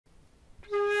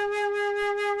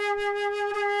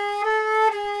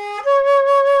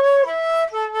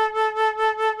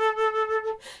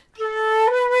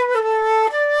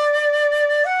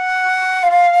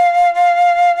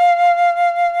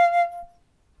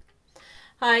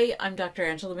Hi, I'm Dr.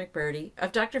 Angela McBurdy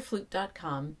of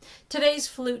DoctorFlute.com. Today's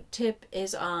flute tip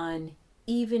is on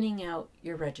evening out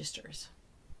your registers.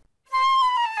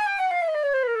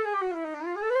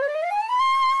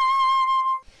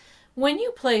 When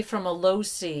you play from a low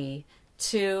C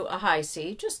to a high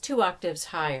C, just 2 octaves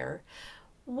higher,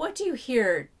 what do you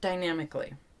hear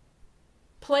dynamically?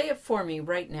 Play it for me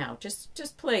right now.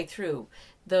 Just play through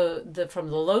from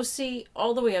the low C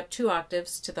all the way up 2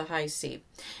 octaves to the high C.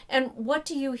 And what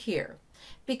do you hear?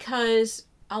 Because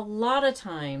a lot of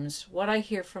times what I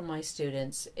hear from my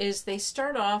students is they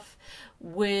start off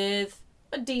with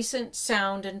a decent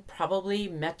sound and probably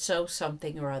mezzo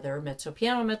something or other, mezzo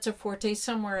piano, mezzo forte,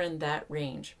 somewhere in that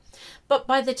range. But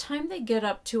by the time they get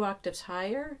up 2 octaves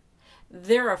higher,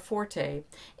 they're a forte,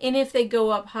 and if they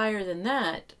go up higher than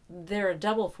that, they're a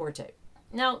double forte.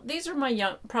 Now, these are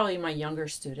probably my younger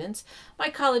students. My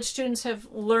college students have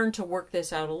learned to work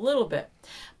this out a little bit,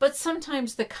 but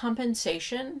sometimes the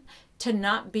compensation to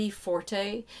not be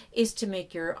forte is to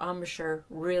make your embouchure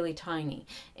really tiny.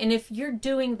 And if you're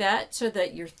doing that so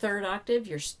that your 3rd octave,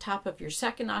 your top of your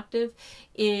 2nd octave,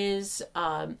 is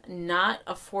not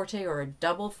a forte or a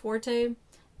double forte,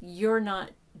 you're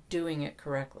not doing it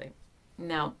correctly.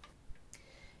 Now,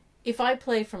 if I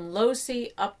play from low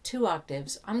C up 2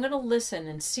 octaves, I'm going to listen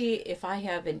and see if I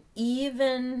have an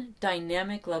even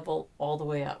dynamic level all the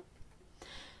way up.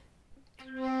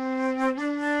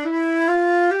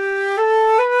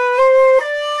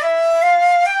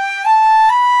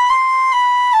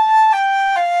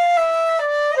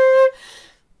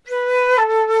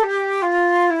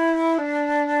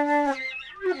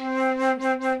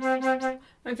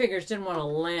 My fingers didn't want to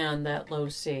land that low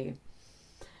C.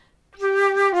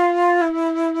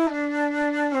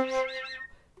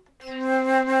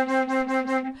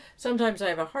 Sometimes I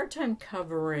have a hard time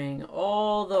covering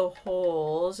all the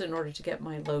holes in order to get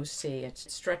my low C.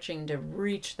 It's stretching to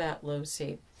reach that low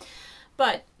C.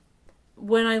 But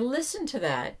when I listen to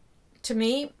that, to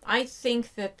me, I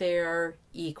think that they're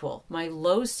equal. My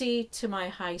low C to my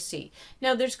high C.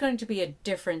 Now, there's going to be a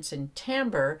difference in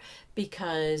timbre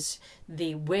because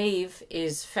the wave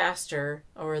is faster,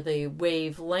 or the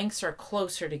wave lengths are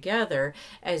closer together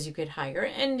as you get higher,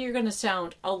 and you're going to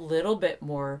sound a little bit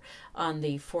more on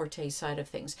the forte side of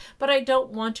things. But I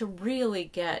don't want to really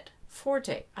get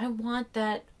forte. I want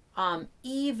that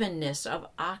evenness of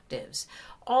octaves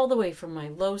all the way from my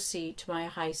low C to my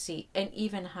high C and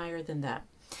even higher than that.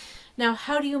 Now,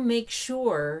 how do you make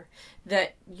sure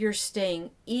that you're staying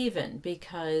even?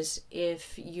 Because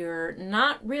if you're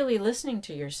not really listening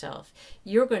to yourself,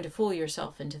 you're going to fool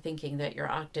yourself into thinking that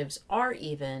your octaves are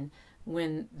even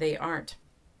when they aren't.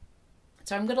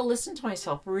 So I'm going to listen to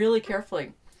myself really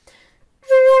carefully.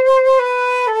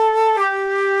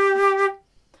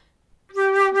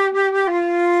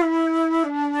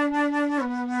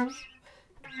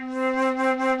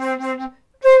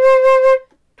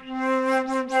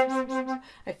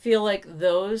 I feel like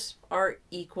those are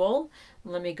equal.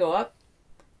 Let me go up.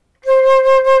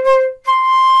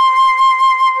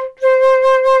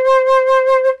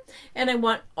 And I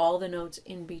want all the notes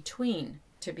in between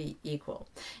to be equal.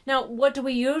 Now, what do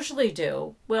we usually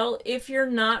do? Well, if you're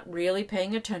not really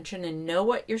paying attention and know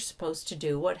what you're supposed to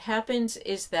do, what happens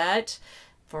is that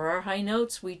for our high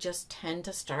notes, we just tend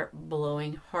to start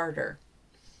blowing harder.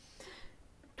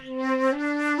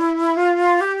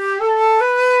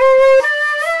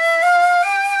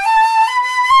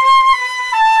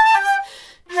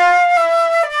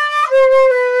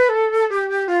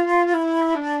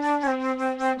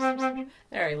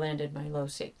 There, I landed my low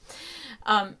C.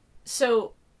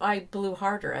 So I blew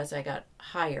harder as I got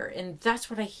higher, and that's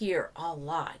what I hear a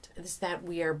lot, is that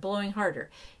we are blowing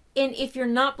harder. And if you're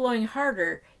not blowing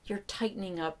harder, you're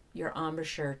tightening up your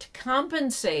embouchure to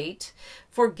compensate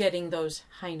for getting those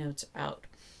high notes out.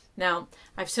 Now,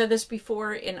 I've said this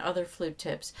before in other flute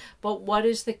tips, but what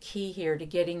is the key here to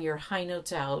getting your high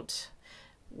notes out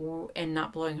and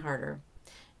not blowing harder?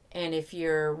 And if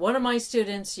you're one of my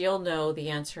students, you'll know the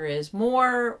answer is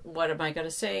more, what am I going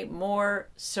to say? More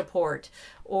support.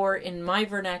 Or in my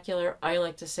vernacular, I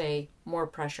like to say more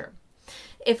pressure.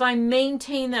 If I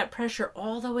maintain that pressure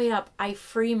all the way up, I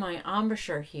free my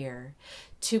embouchure here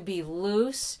to be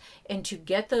loose and to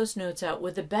get those notes out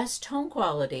with the best tone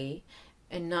quality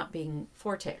and not being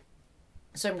forte.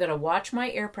 So I'm going to watch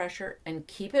my air pressure and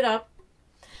keep it up.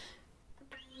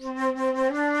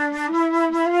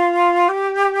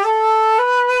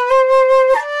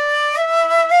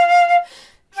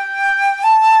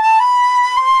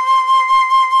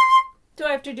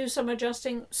 have to do some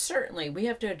adjusting? Certainly, we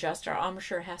have to adjust. Our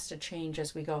embouchure has to change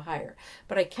as we go higher.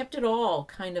 But I kept it all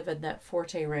kind of in that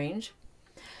forte range.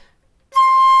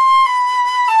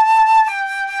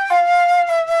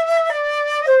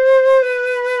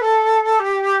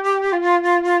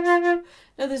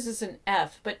 this is an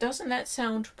F, but doesn't that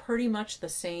sound pretty much the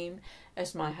same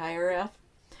as my higher F?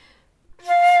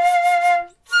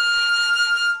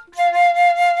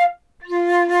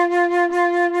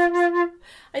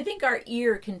 I think our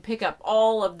ear can pick up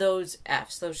all of those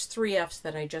Fs, those 3 Fs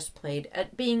that I just played,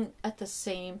 at being at the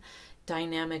same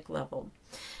dynamic level.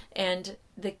 And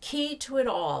the key to it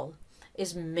all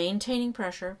is maintaining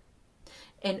pressure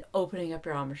and opening up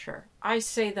your embouchure. I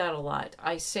say that a lot.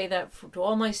 I say that to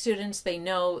all my students. They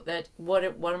know that what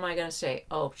am I going to say?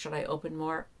 Oh, should I open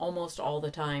more? Almost all the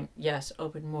time. Yes,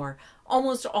 open more.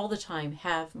 Almost all the time,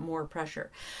 have more pressure.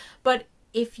 But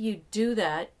if you do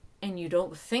that and you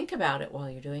don't think about it while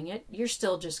you're doing it, you're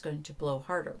still just going to blow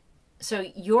harder. So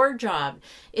your job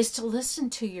is to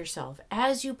listen to yourself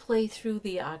as you play through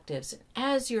the octaves,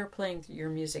 as you're playing your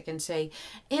music, and say,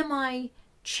 am I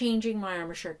changing my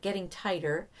embouchure, getting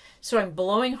tighter? So I'm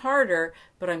blowing harder,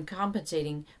 but I'm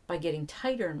compensating by getting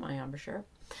tighter in my embouchure.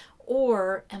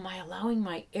 Or am I allowing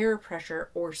my air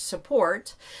pressure or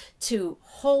support to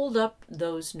hold up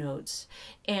those notes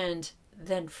and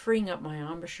then freeing up my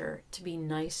embouchure to be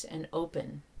nice and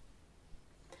open?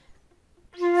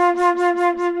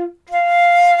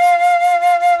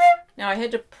 Now I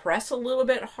had to press a little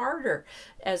bit harder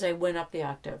as I went up the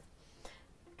octave.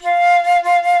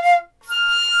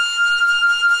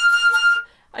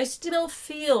 I still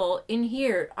feel in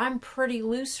here I'm pretty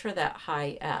loose for that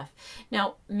high F.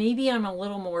 Now maybe I'm a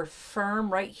little more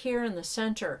firm right here in the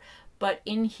center, but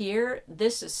in here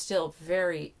this is still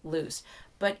very loose.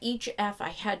 But each F I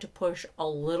had to push a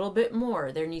little bit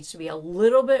more. There needs to be a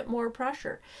little bit more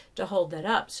pressure to hold that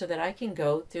up so that I can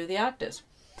go through the octaves.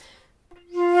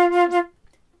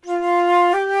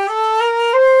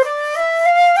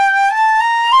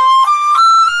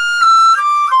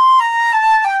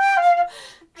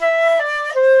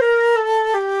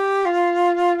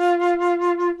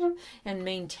 And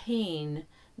maintain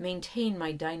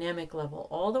my dynamic level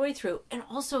all the way through, and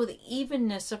also the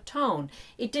evenness of tone.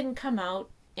 It didn't come out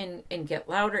and get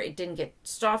louder. It didn't get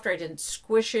softer. I didn't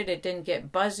squish it. It didn't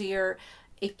get buzzier.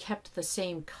 It kept the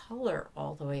same color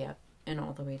all the way up and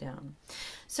all the way down.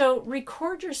 So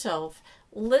record yourself,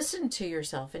 listen to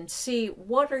yourself, and see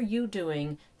what are you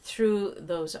doing through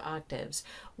those octaves.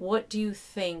 What do you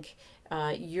think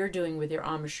you're doing with your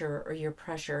embouchure or your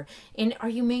pressure? And are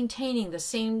you maintaining the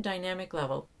same dynamic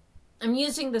level? I'm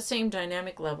using the same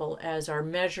dynamic level as our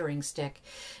measuring stick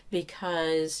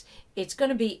because it's going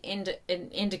to be an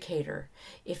indicator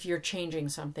if you're changing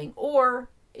something, or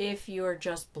if you're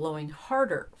just blowing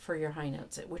harder for your high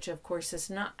notes, which of course is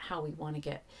not how we want to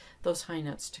get those high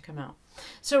notes to come out.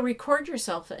 So record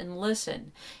yourself and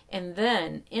listen, and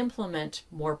then implement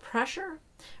more pressure,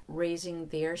 raising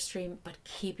the airstream, but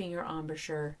keeping your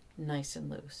embouchure nice and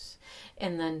loose,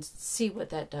 and then see what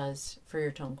that does for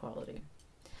your tone quality.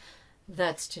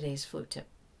 That's today's flute tip.